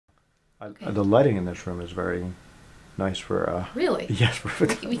The lighting in this room is very nice for... Really? Yes. We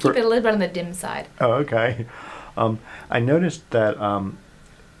keep it a little bit on the dim side. Oh, okay. I noticed that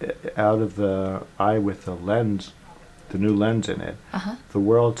out of the eye with the lens, the new lens in it, the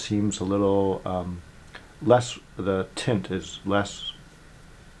world seems a little less, the tint is less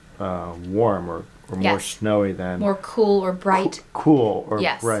warm or more snowy than... More cool or bright. Cool or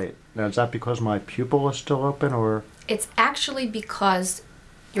bright. Now, is that because my pupil is still open, or...? It's actually because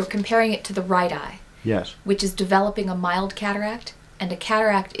you're comparing it to the right eye. Yes. Which is developing a mild cataract, and a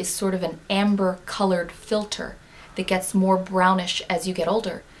cataract is sort of an amber-colored filter that gets more brownish as you get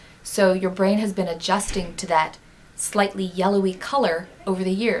older. So your brain has been adjusting to that slightly yellowy color over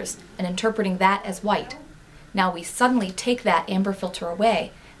the years and interpreting that as white. Now we suddenly take that amber filter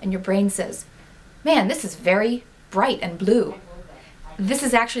away, and your brain says, man, this is very bright and blue. This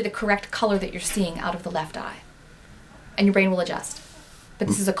is actually the correct color that you're seeing out of the left eye. And your brain will adjust. But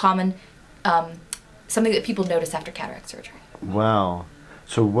this is a common, something that people notice after cataract surgery. Wow.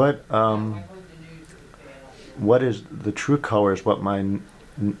 So what is the true color is what my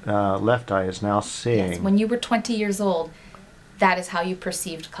left eye is now seeing? Yes, when you were 20 years old, that is how you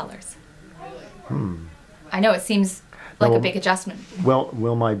perceived colors. I know, it seems like a big adjustment. Well,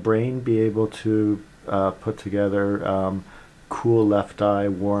 will my brain be able to put together cool left eye,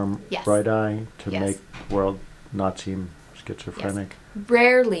 warm right eye to make the world not seem schizophrenic? Yes.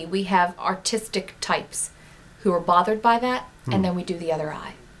 Rarely we have artistic types who are bothered by that, and then we do the other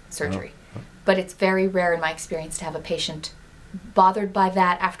eye surgery. But it's very rare in my experience to have a patient bothered by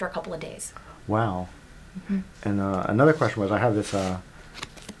that after a couple of days. Wow. And another question was, I have this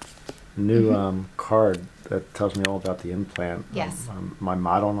new card that tells me all about the implant. Yes. My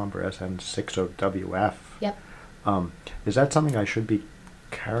model number SN60WF. Yep. Is that something I should be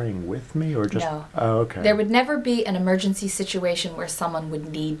carrying with me, or just... No. Oh, okay. There would never be an emergency situation where someone would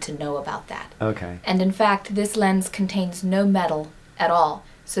need to know about that. Okay. And in fact, this lens contains no metal at all,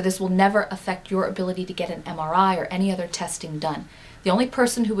 so this will never affect your ability to get an MRI or any other testing done. The only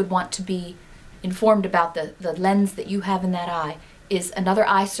person who would want to be informed about the lens that you have in that eye is another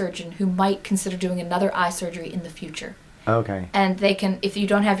eye surgeon who might consider doing another eye surgery in the future. Okay. And they can, if you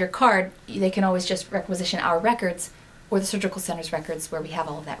don't have your card, they can always just requisition our records or the surgical center's records, where we have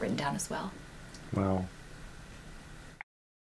all of that written down as well. Wow.